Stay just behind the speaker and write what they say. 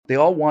They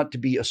all want to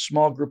be a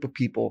small group of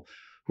people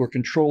who are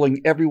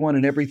controlling everyone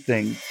and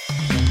everything.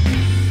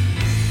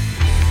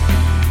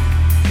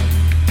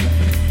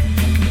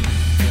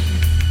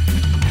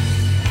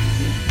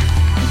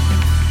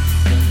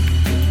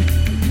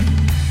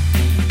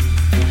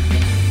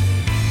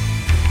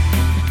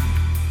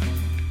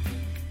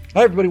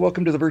 Hi, everybody.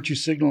 Welcome to the Virtue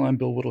Signal. I'm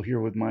Bill Whittle here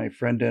with my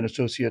friend and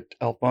associate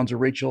Alfonso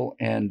Rachel,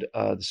 and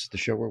this is the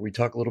show where we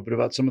talk a little bit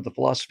about some of the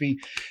philosophy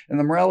and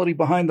the morality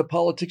behind the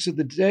politics of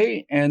the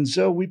day. And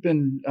so we've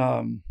been...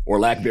 or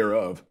lack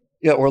thereof.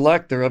 Yeah, or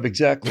lack thereof,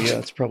 exactly. Yeah,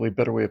 that's probably a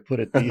better way of put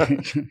it.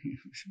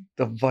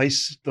 The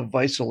vice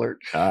alert,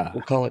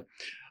 we'll call it.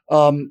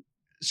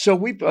 So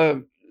we've,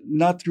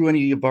 not through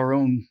any of our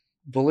own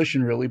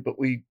volition, really, but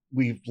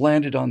we've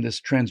landed on this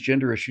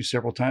transgender issue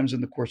several times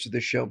in the course of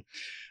this show,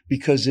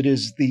 because it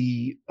is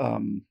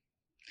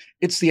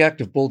it's the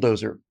active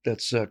bulldozer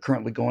that's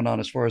currently going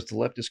on as far as the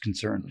left is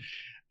concerned.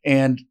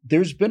 And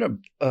there's been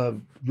a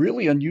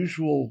really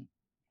unusual,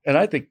 and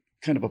I think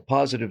kind of a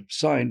positive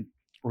sign,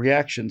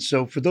 reaction.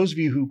 So for those of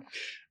you who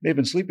may have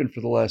been sleeping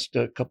for the last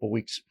couple of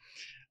weeks,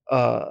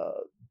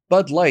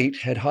 Bud Light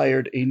had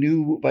hired a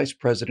new vice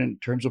president in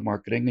terms of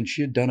marketing, and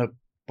she had done a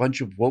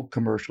bunch of woke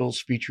commercials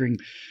featuring,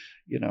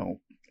 a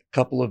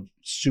couple of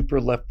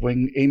super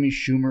left-wing, Amy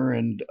Schumer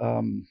and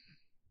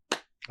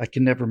I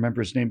can never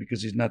remember his name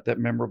because he's not that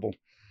memorable.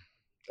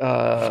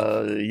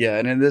 And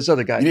then this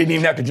other guy. You didn't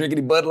even have to drink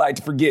any Bud Light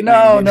to forget.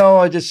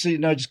 I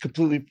just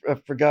completely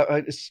forgot.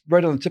 It's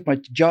right on the tip of my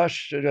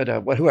Josh,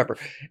 whoever.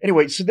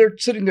 Anyway, so they're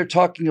sitting there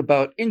talking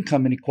about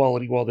income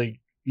inequality while they,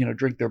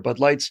 drink their Bud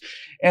Lights.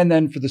 And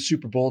then for the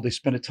Super Bowl, they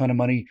spent a ton of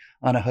money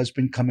on a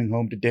husband coming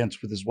home to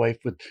dance with his wife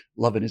with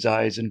love in his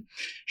eyes. And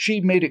she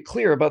made it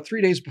clear about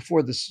 3 days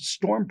before the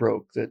storm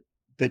broke that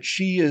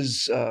she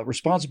is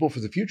responsible for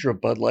the future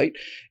of Bud Light.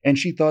 And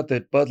she thought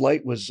that Bud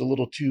Light was a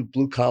little too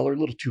blue collar, a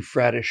little too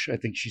frattish. I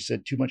think she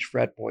said too much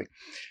frat boy.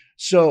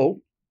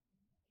 So,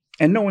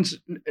 and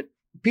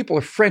people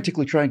are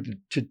frantically trying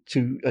to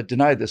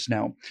deny this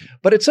now.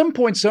 But at some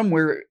point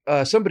somewhere,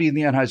 somebody in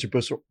the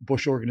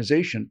Anheuser-Busch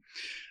organization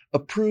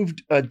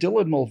approved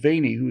Dylan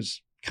Mulvaney,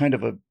 who's kind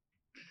of a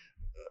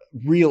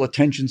real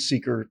attention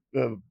seeker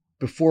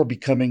before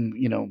becoming,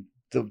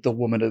 the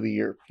woman of the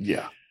year.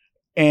 Yeah.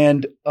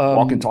 And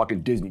walking,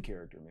 talking Disney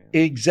character, man.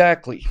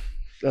 Exactly.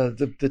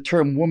 The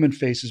term woman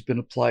face has been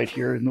applied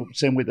here in the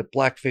same way that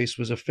blackface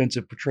was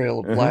offensive portrayal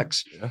of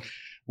blacks,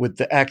 with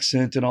the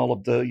accent and all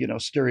of the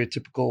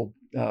stereotypical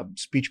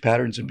speech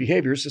patterns and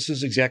behaviors. This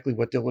is exactly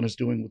what Dylan is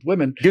doing with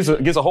women. Gives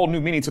a whole new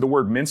meaning to the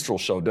word minstrel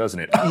show, doesn't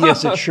it?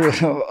 Yes, it sure.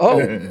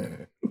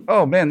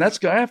 Oh man, I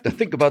have to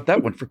think about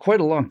that one for quite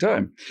a long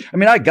time. I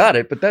mean, I got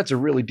it, but that's a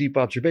really deep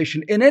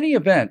observation. In any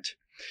event,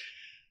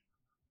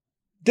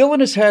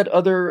 Dylan has had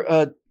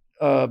other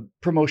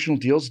promotional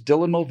deals.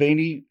 Dylan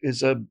Mulvaney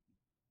is a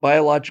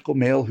biological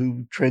male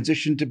who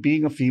transitioned to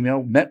being a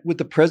female, met with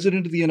the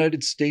President of the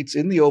United States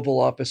in the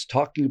Oval Office,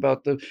 talking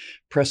about the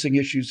pressing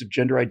issues of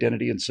gender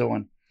identity and so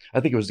on.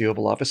 I think it was the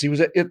Oval Office. He was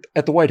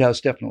at the White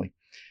House, definitely.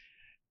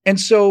 And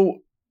so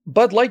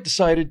Bud Light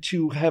decided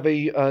to have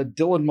a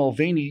Dylan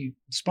Mulvaney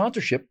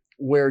sponsorship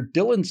where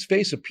Dylan's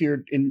face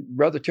appeared in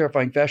rather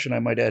terrifying fashion, I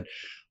might add,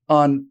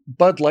 on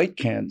Bud Light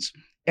cans.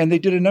 And they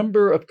did a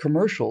number of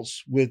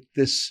commercials with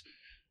this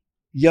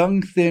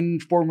young, thin,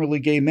 formerly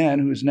gay man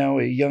who is now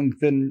a young,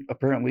 thin,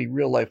 apparently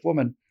real-life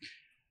woman.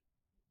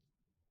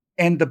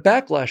 And the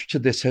backlash to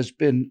this has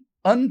been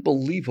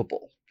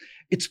unbelievable.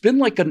 It's been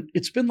like an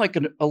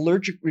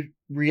allergic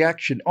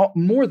reaction,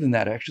 more than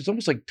that, actually. It's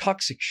almost like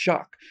toxic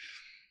shock.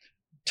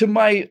 To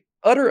my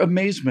utter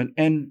amazement,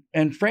 and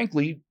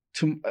frankly,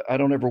 I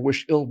don't ever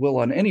wish ill will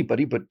on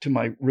anybody, but to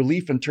my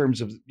relief in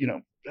terms of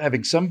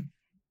having some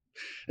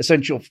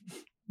essential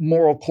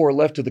moral core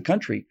left of the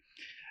country,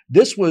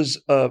 this was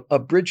a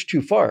bridge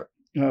too far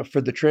for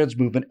the trans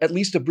movement, at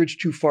least a bridge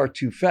too far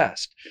too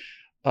fast.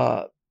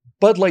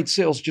 Bud Light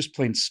sales just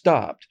plain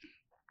stopped.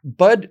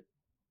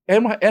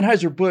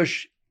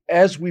 Anheuser-Busch,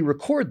 as we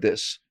record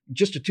this,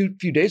 just a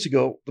few days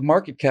ago, the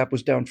market cap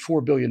was down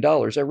 $4 billion.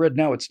 I read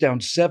now it's down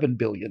 $7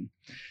 billion.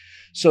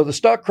 So the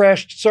stock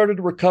crashed, started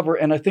to recover,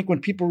 and I think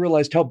when people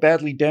realized how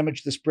badly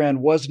damaged this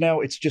brand was now,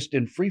 it's just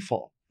in free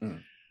fall.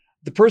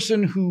 The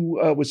person who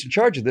was in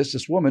charge of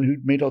this woman who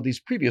made all these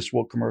previous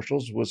woke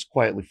commercials, was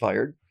quietly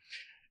fired.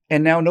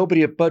 And now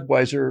nobody at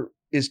Budweiser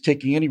is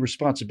taking any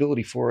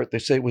responsibility for it. They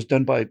say it was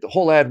done by, the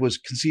whole ad was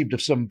conceived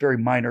of some very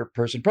minor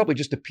person, probably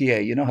just a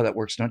PA. You know how that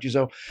works, don't you?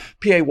 So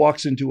PA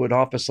walks into an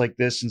office like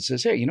this and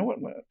says, hey, you know what?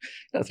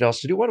 Nothing else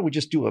to do. Why don't we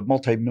just do a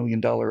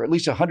multi-million-dollar, at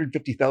least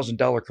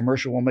 $150,000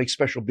 commercial? We'll make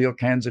special beer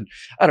cans, and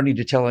I don't need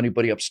to tell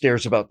anybody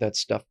upstairs about that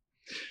stuff.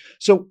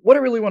 So what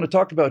I really want to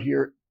talk about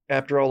here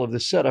after all of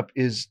this setup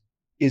is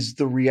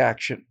the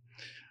reaction.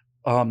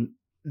 I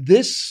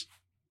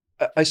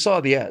saw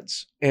the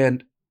ads,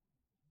 and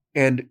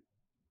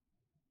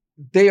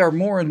they are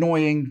more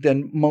annoying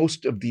than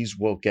most of these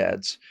woke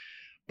ads.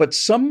 But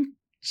somebody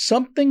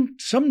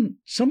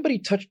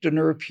touched a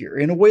nerve here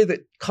in a way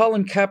that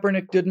Colin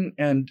Kaepernick didn't,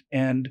 and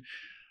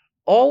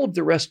all of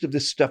the rest of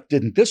this stuff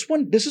didn't. This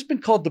has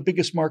been called the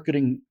biggest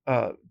marketing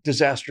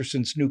disaster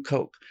since New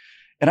Coke,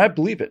 and I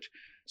believe it.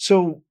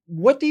 So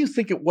what do you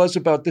think it was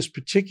about this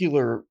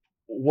particular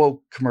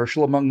woke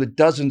commercial among the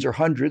dozens or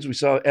hundreds? We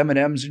saw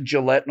M&M's and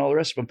Gillette and all the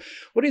rest of them.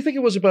 What do you think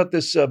it was about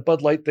this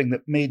Bud Light thing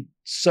that made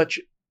such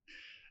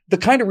the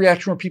kind of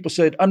reaction where people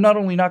said, I'm not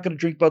only not going to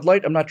drink Bud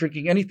Light, I'm not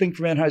drinking anything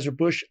from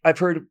Anheuser-Busch. I've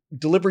heard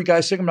delivery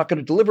guys saying I'm not going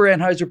to deliver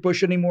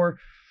Anheuser-Busch anymore.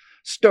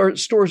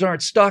 Stores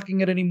aren't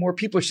stocking it anymore.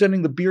 People are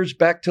sending the beers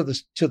back to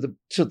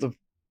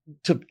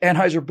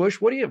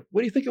Anheuser-Busch. What do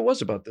you think it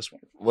was about this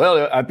one?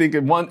 Well, I think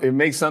it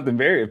makes something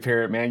very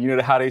apparent, man. You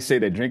know how they say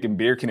that drinking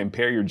beer can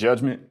impair your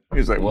judgment?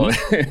 It's like, well,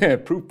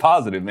 proof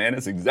positive, man.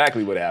 That's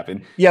exactly what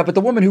happened. Yeah, but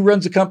the woman who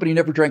runs the company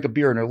never drank a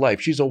beer in her life.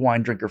 She's a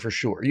wine drinker for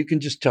sure. You can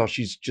just tell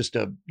she's just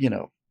a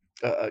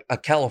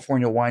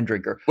California wine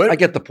drinker. I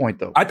get the point,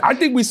 though. I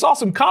think we saw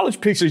some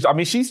college pictures. I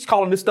mean, she's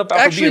calling this stuff out.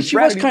 Actually, she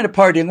was kind of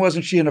partying,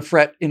 wasn't she? In a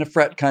frat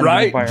kind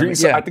of environment.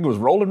 Yeah. I think it was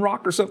Rolling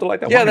Rock or something like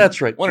that. Yeah,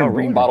 that's right. One of the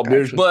green bottle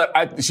beers,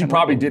 but she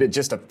probably did it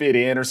just to fit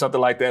in or something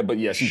like that. But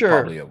yeah, she's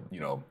probably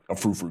a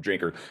frou-frou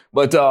drinker.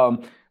 But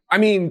I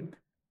mean,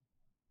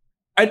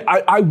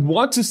 I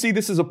want to see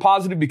this as a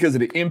positive because of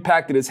the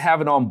impact that it's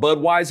having on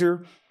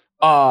Budweiser,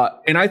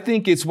 and I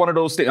think it's one of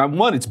those things.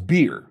 One, it's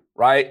beer,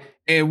 right?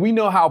 And we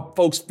know how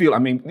folks feel. I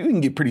mean, we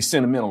can get pretty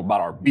sentimental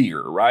about our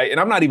beer, right? And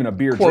I'm not even a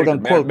beer drinker.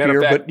 Quote-unquote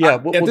beer, fact, but yeah,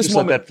 we'll just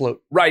let that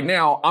float. Right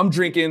now, I'm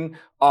drinking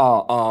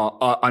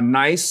a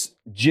nice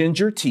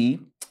ginger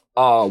tea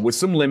with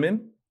some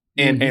lemon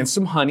and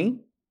some honey.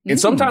 And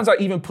sometimes I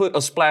even put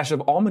a splash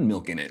of almond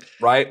milk in it,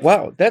 right?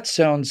 Wow, that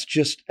sounds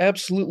just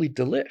absolutely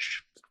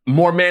delish.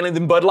 More manly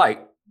than Bud Light.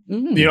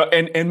 You know,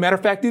 and matter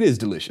of fact, it is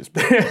delicious.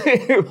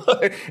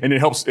 And it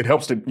helps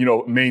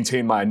to,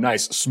 maintain my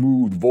nice,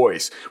 smooth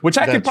voice, which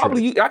I could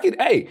probably,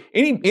 hey,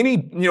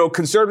 any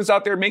conservatives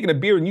out there making a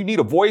beer and you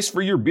need a voice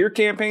for your beer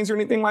campaigns or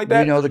anything like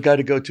that. You know the guy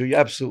to go to. Yeah,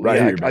 absolutely.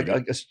 Right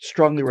here, I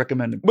strongly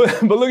recommend him.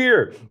 But look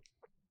here.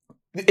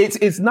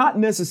 It's not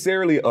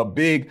necessarily a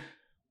big,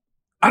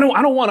 I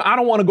don't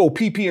want to go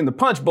pee in the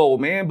punch bowl,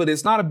 man, but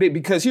it's not a big,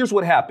 because here's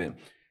what happened.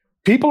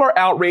 People are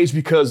outraged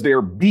because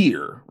their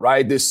beer,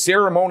 right? This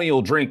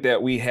ceremonial drink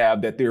that we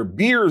have, that their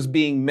beer is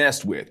being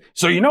messed with.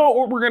 So you know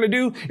what we're going to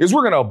do is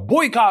we're going to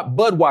boycott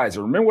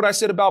Budweiser. Remember what I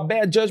said about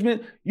bad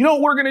judgment? You know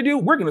what we're going to do?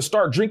 We're going to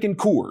start drinking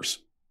Coors.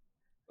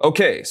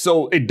 Okay,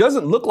 so it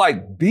doesn't look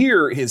like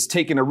beer is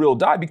taking a real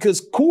dive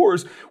because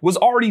Coors was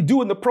already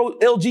doing the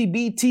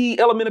pro-LGBT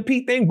element of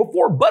P thing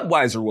before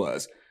Budweiser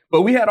was.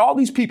 But we had all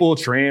these people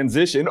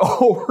transition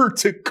over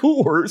to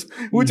Coors,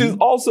 which is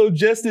also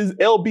just as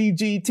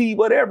LBGT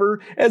whatever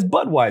as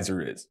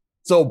Budweiser is.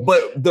 So,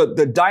 but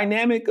the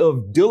dynamic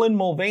of Dylan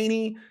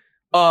Mulvaney,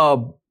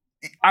 when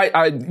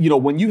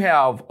you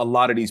have a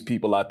lot of these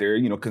people out there,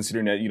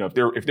 considering that,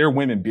 if they're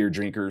women beer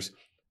drinkers,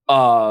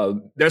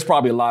 there's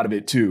probably a lot of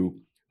it too,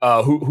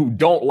 who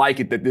don't like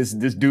it that this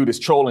dude is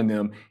trolling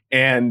them.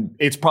 And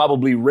it's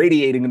probably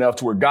radiating enough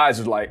to where guys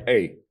are like,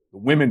 hey,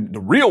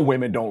 the real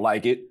women don't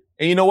like it.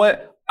 And you know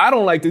what? I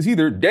don't like this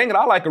either. Dang it,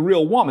 I like a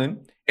real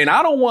woman. And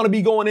I don't want to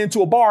be going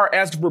into a bar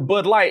asking for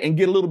Bud Light and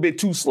get a little bit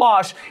too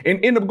slosh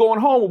and end up going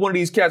home with one of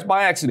these cats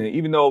by accident,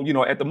 even though,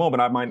 at the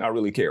moment I might not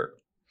really care.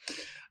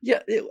 Yeah,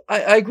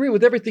 I agree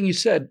with everything you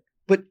said.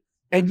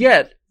 And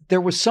yet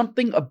there was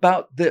something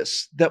about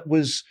this that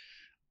was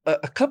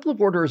a couple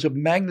of orders of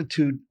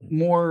magnitude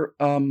more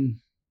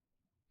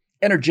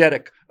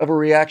energetic of a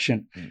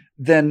reaction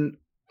than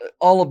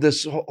all of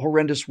this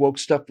horrendous woke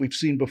stuff we've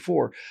seen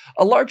before.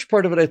 A large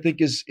part of it, I think,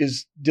 is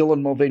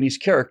Dylan Mulvaney's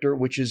character,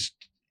 which is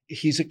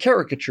he's a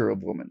caricature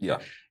of woman. Yeah.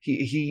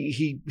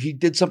 He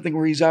did something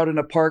where he's out in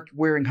a park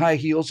wearing high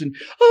heels and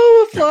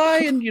a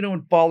fly and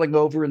and falling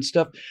over and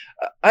stuff.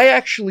 I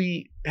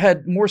actually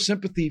had more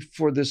sympathy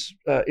for this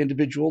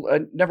individual. I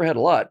never had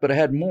a lot, but I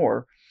had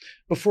more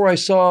before I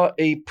saw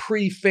a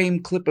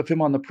pre-fame clip of him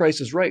on The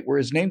Price is Right, where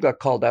his name got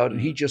called out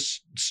and he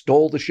just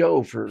stole the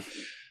show for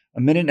a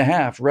minute and a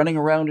half, running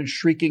around and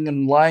shrieking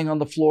and lying on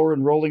the floor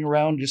and rolling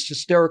around, just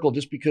hysterical,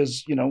 just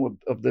because,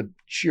 of the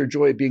sheer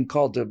joy of being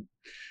called to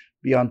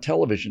be on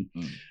television.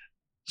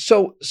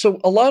 So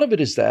a lot of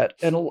it is that,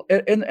 and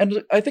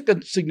I think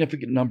a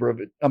significant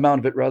amount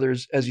of it, rather,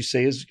 is, as you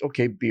say, is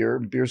okay.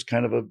 Beer's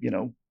kind of a,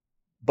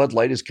 Bud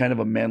Light is kind of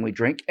a manly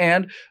drink,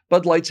 and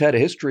Bud Light's had a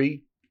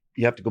history.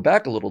 You have to go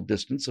back a little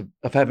distance of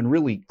having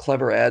really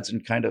clever ads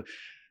and kind of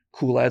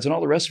cool ads and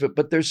all the rest of it.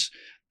 But there's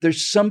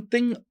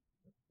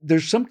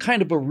some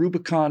kind of a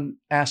Rubicon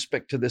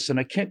aspect to this, and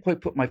I can't quite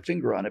put my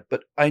finger on it,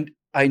 but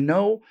I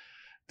know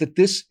that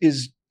this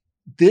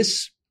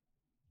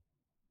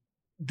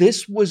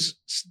was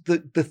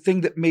the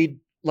thing that made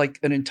like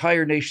an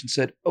entire nation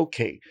said,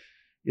 okay,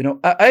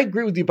 I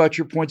agree with you about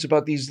your points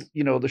about these,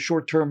 the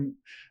short-term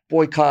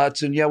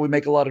boycotts and we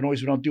make a lot of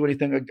noise. We don't do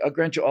anything. I'll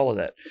grant you all of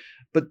that.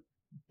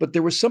 But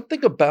there was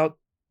something about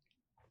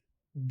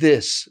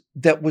this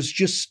that was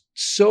just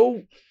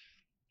so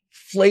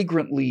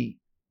flagrantly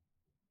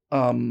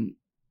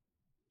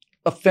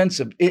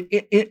offensive.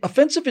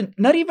 Offensive,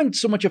 not even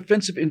so much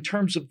offensive in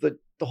terms of the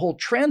whole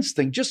trans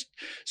thing, just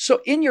so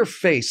in your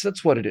face.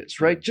 That's what it is,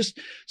 right? Just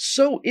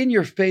so in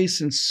your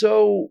face and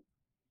so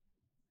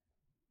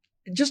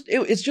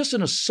it's just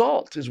an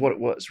assault is what it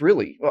was,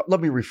 really. Well,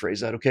 let me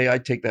rephrase that, okay? I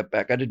take that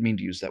back. I didn't mean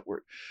to use that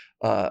word.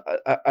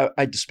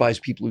 I despise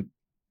people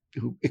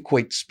who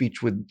equate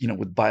speech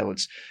with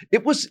violence.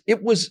 It was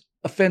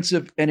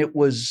offensive and it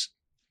was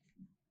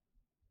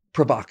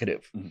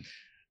provocative. Mm-hmm.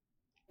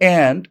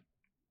 And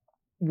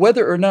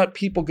whether or not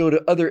people go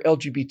to other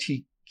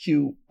LGBTQIA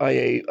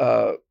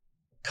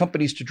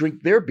companies to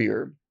drink their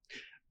beer,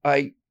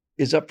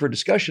 is up for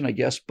discussion, I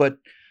guess. But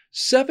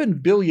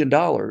 $7 billion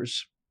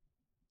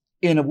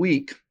in a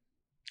week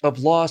of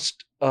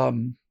lost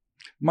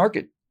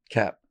market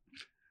cap.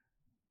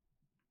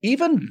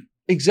 Even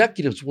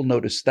executives will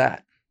notice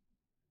that.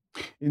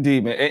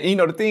 Indeed, man. And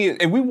the thing is,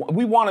 and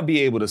we want to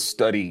be able to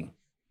study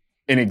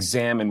and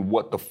examine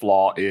what the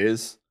flaw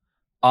is.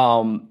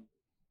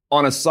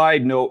 On a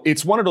side note,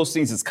 it's one of those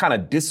things that's kind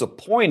of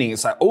disappointing.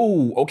 It's like,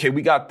 oh, okay,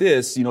 we got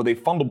this. They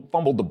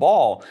fumbled the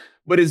ball.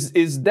 But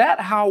is that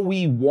how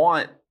we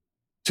want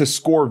to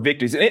score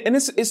victories? And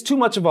it's too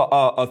much of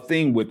a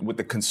thing with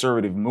the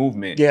conservative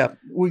movement. Yeah,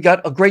 we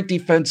got a great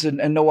defense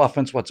and no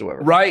offense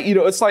whatsoever. Right?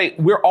 It's like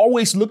we're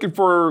always looking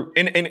for,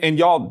 and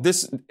y'all,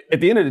 this,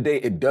 at the end of the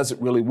day, it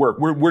doesn't really work.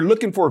 We're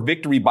looking for a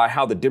victory by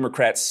how the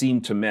Democrats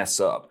seem to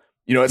mess up.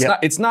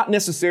 It's not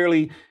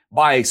necessarily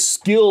by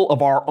skill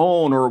of our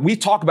own, or we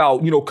talk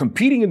about,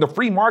 competing in the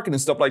free market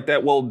and stuff like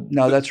that. Well,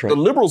 no, that's right. The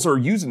liberals are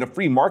using the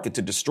free market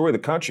to destroy the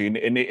country,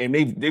 and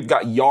they've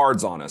got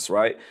yards on us,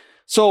 right?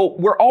 So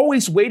we're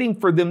always waiting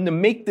for them to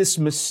make this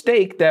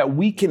mistake that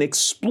we can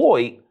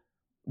exploit,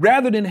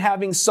 rather than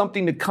having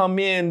something to come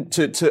in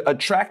to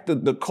attract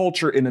the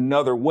culture in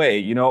another way,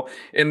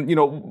 And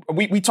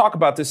we talk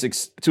about this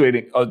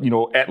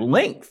at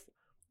length.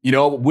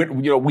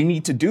 We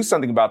need to do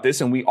something about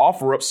this, and we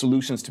offer up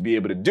solutions to be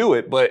able to do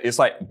it. But it's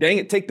like, dang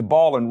it, take the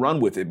ball and run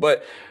with it.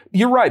 But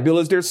you're right,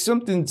 Bill, there's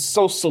something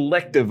so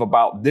selective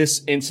about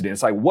this incident.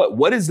 It's like,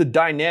 what is the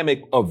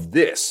dynamic of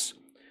this?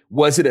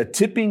 Was it a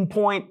tipping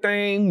point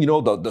thing?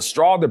 The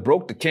straw that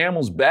broke the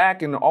camel's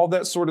back and all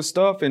that sort of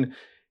stuff. And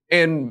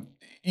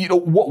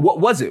what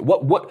was it?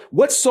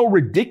 What's so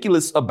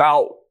ridiculous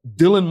about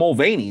Dylan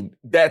Mulvaney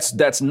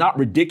that's not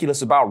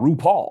ridiculous about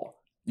RuPaul?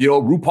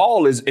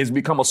 RuPaul has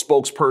become a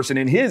spokesperson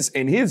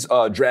in his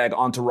drag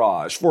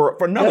entourage for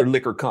another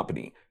liquor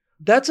company.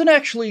 That's an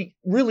actually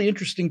really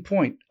interesting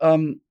point.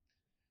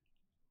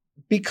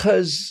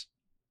 Because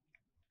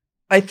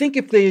I think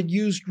if they had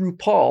used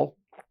RuPaul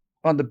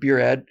on the beer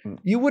ad,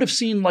 you would have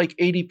seen like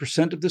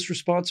 80% of this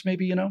response,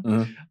 maybe,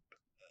 Mm-hmm.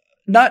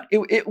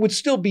 It would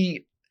still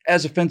be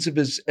as offensive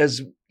as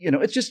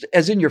it's just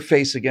as in your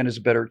face, again, is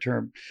a better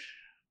term.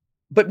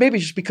 But maybe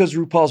just because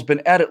RuPaul's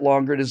been at it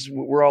longer,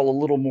 we're all a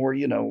little more,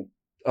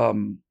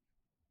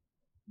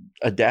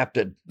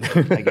 adapted,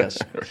 I guess,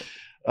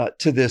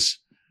 to this.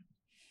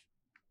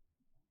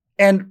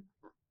 And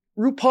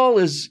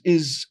RuPaul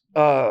is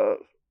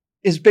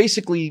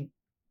basically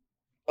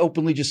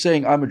openly just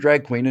saying, I'm a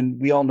drag queen, and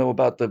we all know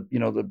about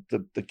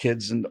the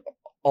kids and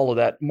all of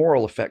that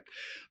moral effect.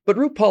 But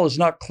RuPaul is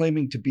not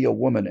claiming to be a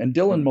woman, and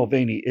Dylan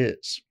Mulvaney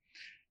is.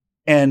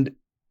 And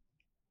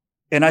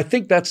I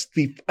think that's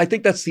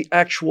the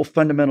actual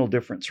fundamental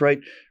difference, right?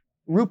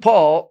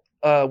 RuPaul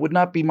would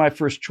not be my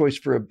first choice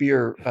for a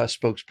beer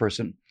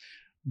spokesperson,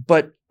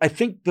 but I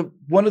think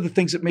one of the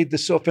things that made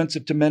this so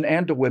offensive to men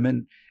and to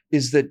women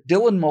is that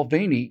Dylan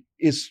Mulvaney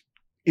is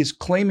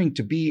claiming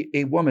to be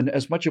a woman,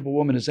 as much of a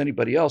woman as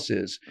anybody else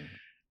is,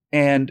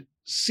 and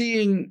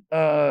seeing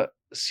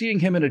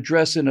him in a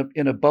dress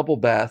in a bubble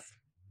bath.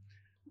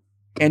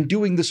 And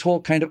doing this whole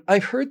kind of,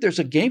 I've heard there's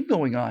a game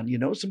going on,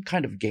 some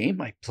kind of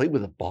game. I play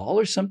with a ball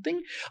or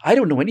something. I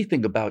don't know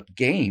anything about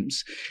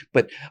games,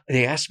 but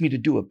they asked me to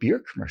do a beer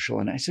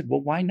commercial. And I said,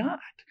 well, why not?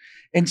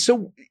 And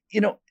so,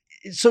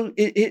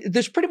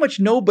 there's pretty much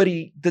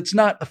nobody that's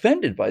not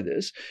offended by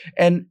this.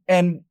 And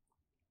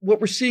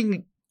what we're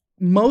seeing,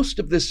 most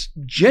of this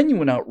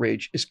genuine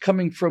outrage is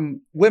coming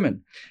from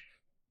women.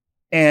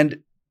 And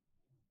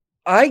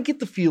I get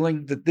the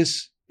feeling that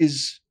this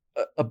is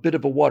a bit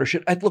of a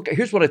watershed. Look,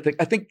 here's what I think.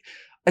 I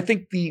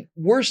think the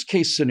worst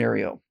case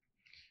scenario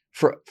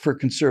for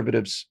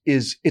conservatives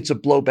is it's a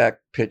blowback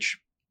pitch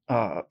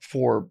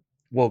for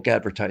woke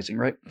advertising,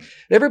 right?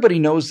 Everybody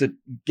knows that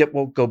Get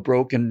Woke, Go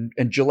Broke and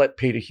Gillette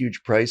paid a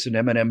huge price, and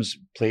M&M's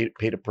paid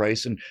a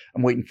price, and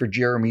I'm waiting for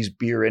Jeremy's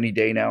beer any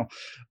day now.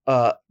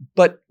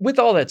 But with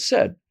all that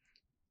said,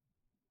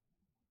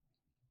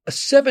 a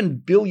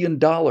 $7 billion,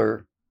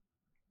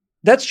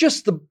 that's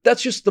just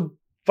the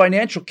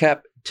financial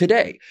cap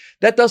today.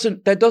 That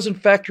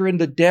doesn't factor in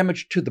the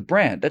damage to the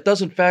brand. That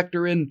doesn't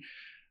factor in,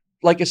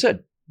 like I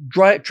said,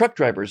 truck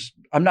drivers.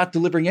 I'm not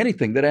delivering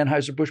anything that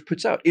Anheuser-Busch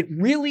puts out. It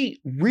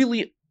really,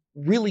 really,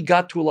 really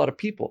got to a lot of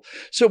people.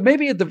 So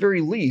maybe at the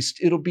very least,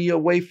 it'll be a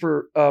way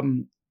for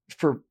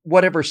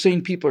whatever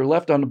sane people are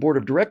left on the board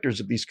of directors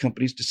of these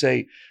companies to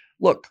say,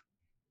 look,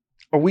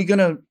 are we going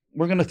to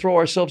we're going to throw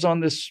ourselves on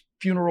this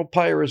funeral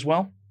pyre as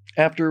well.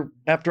 After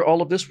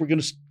all of this, we're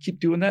going to keep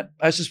doing that.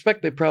 I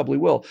suspect they probably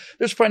will.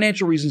 There's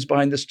financial reasons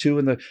behind this too,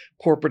 and the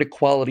corporate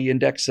equality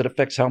index that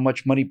affects how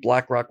much money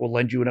BlackRock will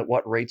lend you and at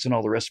what rates and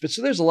all the rest of it.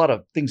 So there's a lot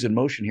of things in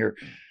motion here.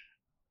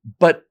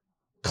 But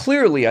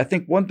clearly, I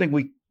think one thing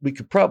we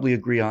could probably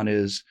agree on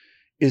is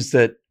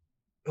that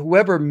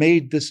whoever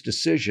made this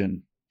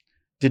decision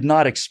did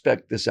not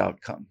expect this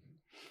outcome.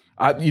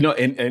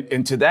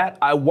 And to that,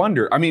 I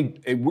wonder. I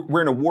mean,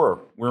 we're in a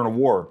war. We're in a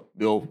war,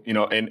 Bill.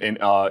 And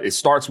it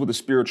starts with a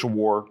spiritual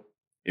war.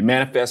 It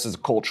manifests as a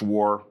culture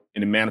war,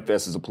 and it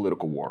manifests as a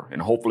political war.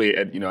 And hopefully,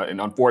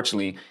 and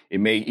unfortunately, it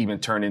may even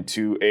turn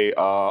into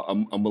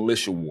a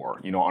militia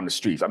war, on the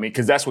streets. I mean,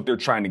 because that's what they're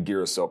trying to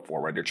gear us up for,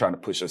 right? They're trying to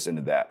push us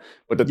into that.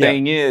 But the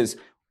thing is,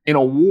 in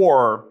a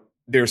war,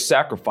 there's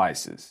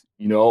sacrifices,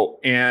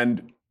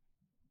 and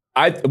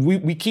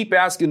we keep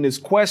asking this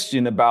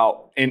question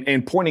about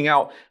and pointing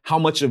out how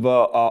much of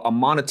a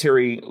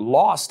monetary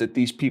loss that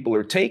these people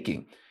are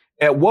taking.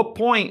 At what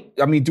point,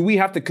 do we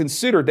have to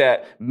consider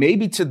that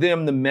maybe to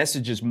them the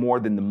message is more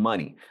than the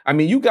money?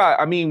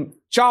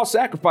 Child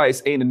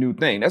sacrifice ain't a new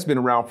thing. That's been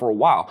around for a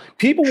while.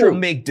 People will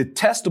make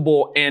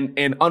detestable and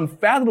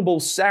unfathomable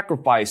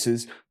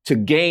sacrifices to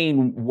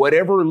gain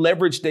whatever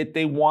leverage that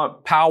they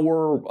want,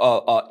 power,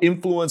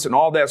 influence, and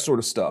all that sort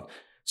of stuff.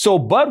 So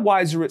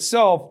Budweiser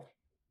itself,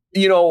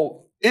 they're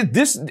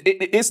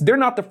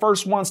not the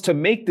first ones to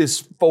make this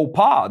faux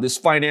pas, this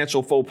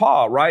financial faux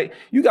pas, right?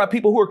 You got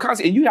people who are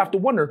constant, and you have to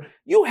wonder,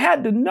 you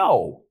had to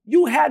know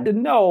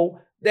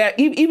that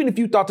even if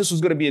you thought this was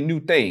going to be a new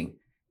thing,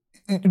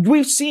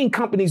 we've seen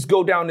companies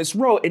go down this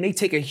road and they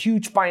take a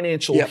huge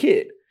financial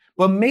hit,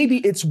 but maybe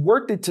it's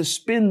worth it to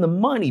spend the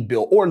money,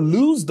 Bill, or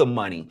lose the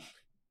money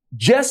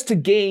just to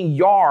gain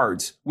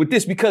yards with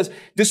this, because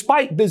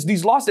despite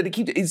these losses that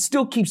it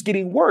still keeps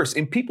getting worse,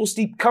 and people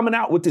keep coming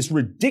out with this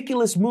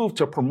ridiculous move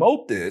to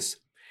promote this,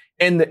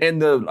 and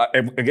the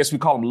I guess we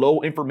call them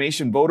low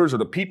information voters, or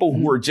the people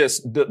who are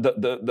just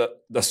the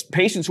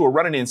patients who are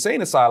running the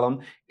insane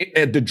asylum,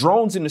 the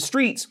drones in the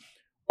streets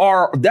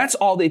that's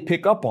all they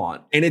pick up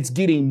on, and it's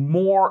getting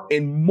more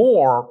and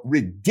more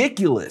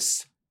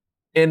ridiculous.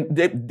 And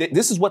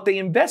this is what they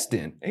invest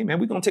in. Hey man,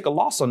 we're going to take a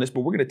loss on this,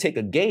 but we're going to take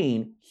a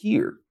gain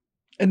here.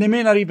 And they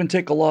may not even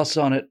take a loss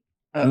on it.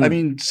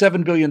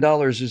 $7 billion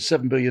is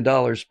 $7 billion.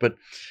 But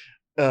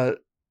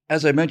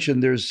as I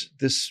mentioned, there's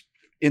this,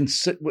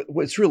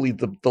 it's really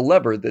the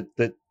lever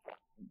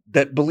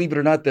that, believe it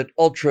or not, that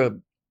ultra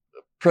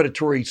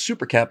predatory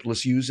super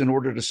capitalists use in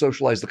order to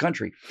socialize the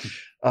country.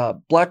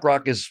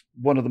 BlackRock is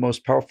one of the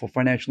most powerful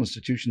financial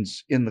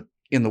institutions in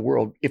the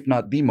world, if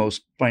not the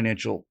most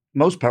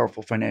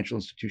powerful financial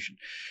institution.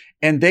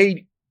 And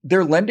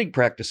their lending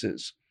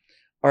practices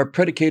are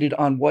predicated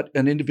on what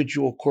an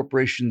individual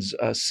corporation's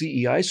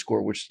CEI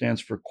score, which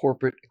stands for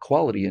Corporate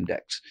Equality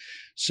Index.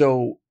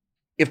 So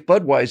if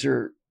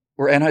Budweiser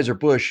or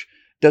Anheuser-Busch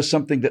does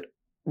something that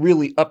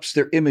really ups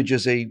their image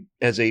as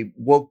a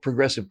woke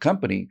progressive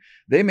company,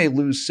 they may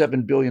lose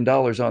 $7 billion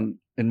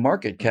in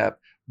market cap,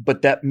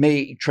 but that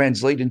may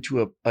translate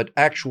into an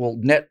actual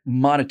net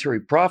monetary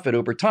profit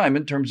over time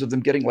in terms of them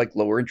getting like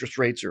lower interest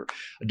rates or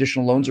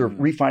additional loans or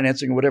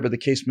refinancing or whatever the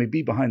case may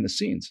be behind the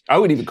scenes. I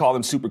wouldn't even call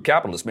them super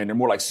capitalists, man. They're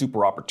more like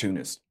super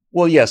opportunists.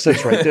 Well, yes,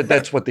 that's right.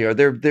 That's what they are.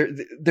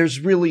 There's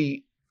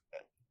really,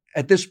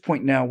 at this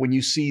point now, when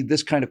you see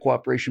this kind of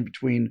cooperation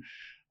between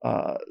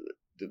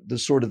the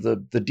sort of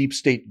the deep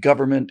state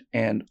government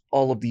and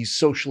all of these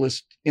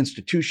socialist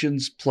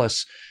institutions,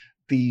 plus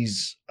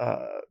these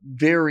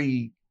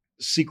very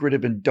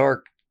secretive and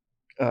dark,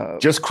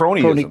 just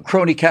cronyism.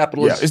 Crony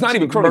capitalism. Yeah, it's not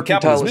even crony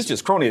capitalism. It's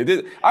just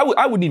crony. I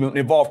wouldn't even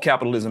involve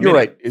capitalism. You're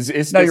right.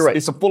 You're right.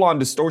 It's a full-on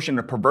distortion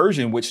and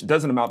perversion, which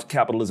doesn't amount to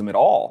capitalism at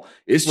all.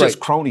 It's just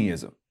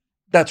cronyism.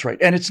 That's right.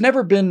 And it's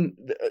never been,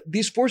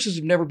 these forces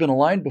have never been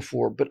aligned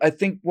before. But I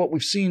think what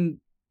we've seen,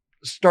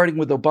 starting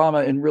with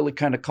Obama and really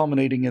kind of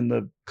culminating in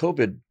the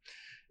COVID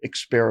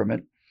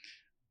experiment,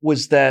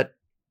 was that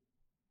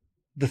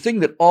the thing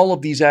that all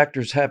of these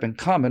actors have in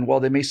common, while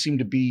they may seem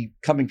to be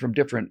coming from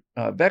different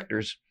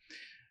vectors,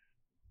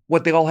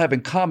 what they all have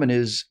in common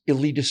is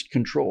elitist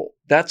control.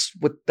 That's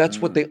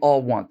what they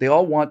all want. They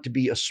all want to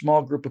be a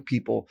small group of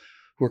people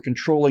who are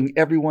controlling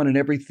everyone and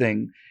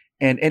everything,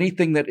 and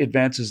anything that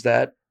advances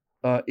that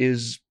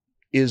is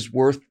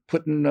worth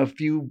putting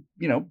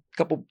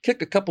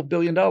kick a couple $1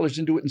 billion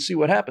into it and see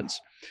what happens.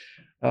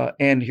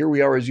 And here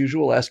we are, as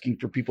usual, asking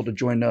for people to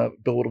join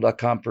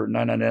BillWhittle.com for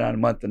 $9.99 a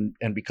month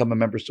and become a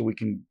member so we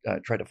can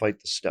try to fight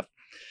this stuff.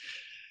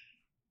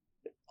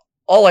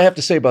 All I have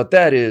to say about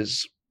that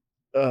is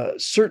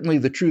certainly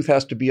the truth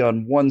has to be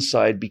on one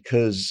side,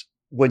 because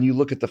when you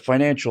look at the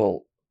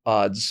financial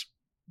odds,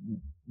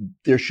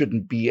 there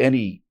shouldn't be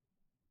any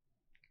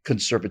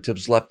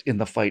conservatives left in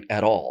the fight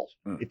at all,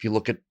 if you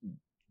look at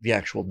the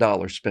actual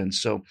dollar spend.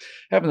 So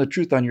having the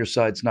truth on your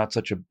side is not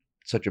such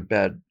a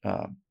bad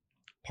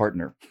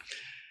partner.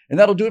 And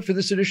that'll do it for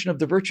this edition of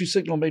The Virtue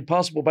Signal, made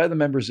possible by the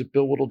members at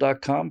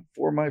BillWhittle.com.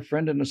 For my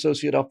friend and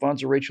associate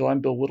Alfonso Rachel, I'm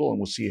Bill Whittle, and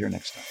we'll see you here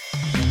next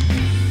time.